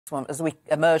as we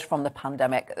emerge from the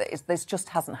pandemic. This just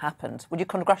hasn't happened. Would you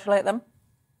congratulate them?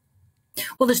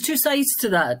 Well, there's two sides to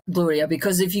that, Gloria,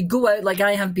 because if you go out, like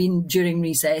I have been during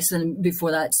recess and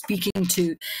before that, speaking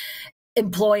to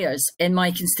employers in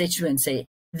my constituency,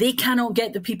 they cannot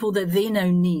get the people that they now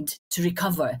need to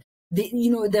recover.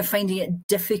 They're finding it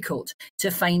difficult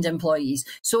to find employees.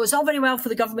 So it's all very well for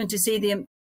the government to say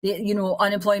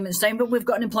unemployment's down, but we've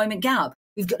got an employment gap.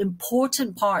 We've got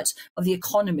important parts of the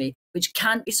economy which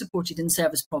can't be supported and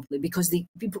serviced properly because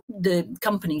the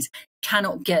companies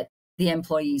cannot get the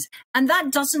employees. And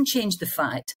that doesn't change the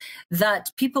fact that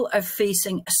people are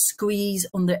facing a squeeze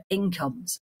on their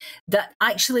incomes, that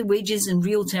actually wages in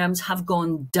real terms have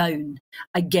gone down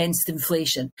against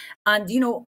inflation. And,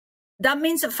 that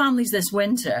means that families this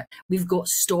winter, we've got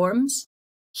storms.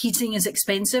 Heating is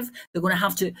expensive. They're going to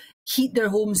have to heat their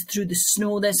homes through the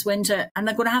snow this winter, and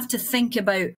they're going to have to think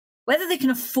about whether they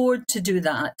can afford to do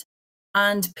that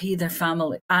and pay their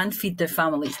family and feed their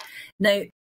families. Now,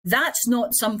 that's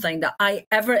not something that I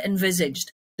ever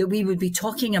envisaged that we would be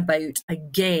talking about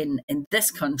again in this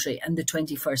country in the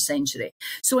 21st century.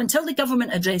 So until the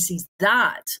government addresses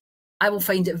that, I will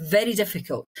find it very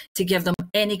difficult to give them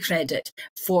any credit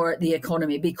for the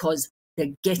economy because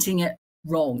they're getting it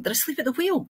wrong. They're asleep at the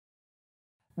wheel.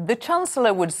 The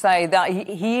Chancellor would say that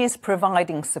he is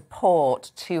providing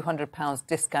support, £200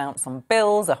 discounts on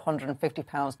bills,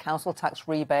 £150 council tax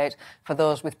rebate for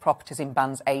those with properties in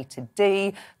bands A to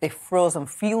D. They've frozen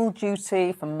fuel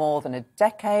duty for more than a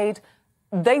decade.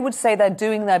 They would say they're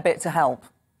doing their bit to help.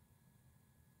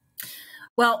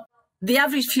 Well, the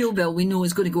average fuel bill we know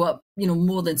is going to go up,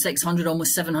 more than £600,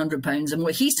 almost £700. And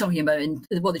what he's talking about, and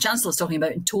what the Chancellor's talking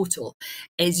about in total,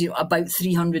 is about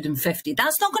 £350.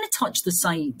 That's not going to touch the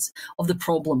sides of the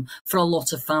problem for a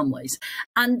lot of families.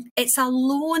 And it's a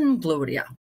loan, Gloria.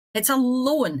 It's a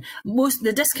loan.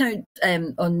 The discount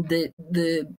on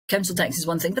the council tax is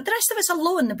one thing, but the rest of it's a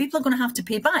loan that people are going to have to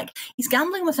pay back. He's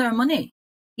gambling with our money.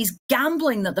 He's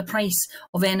gambling that the price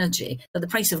of energy, that the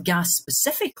price of gas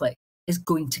specifically, is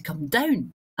going to come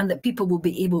down and that people will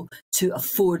be able to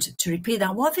afford to repay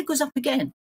that. What if it goes up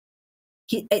again?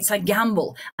 It's a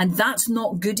gamble, and that's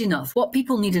not good enough. What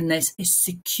people need in this is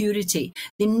security.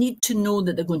 They need to know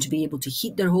that they're going to be able to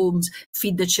heat their homes,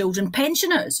 feed their children.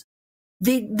 Pensioners,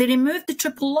 they removed the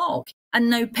triple lock, and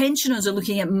now pensioners are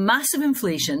looking at massive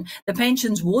inflation. The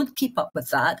pensions won't keep up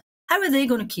with that. How are they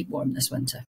going to keep warm this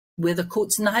winter? With their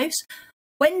coats in the house?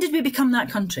 When did we become that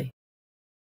country?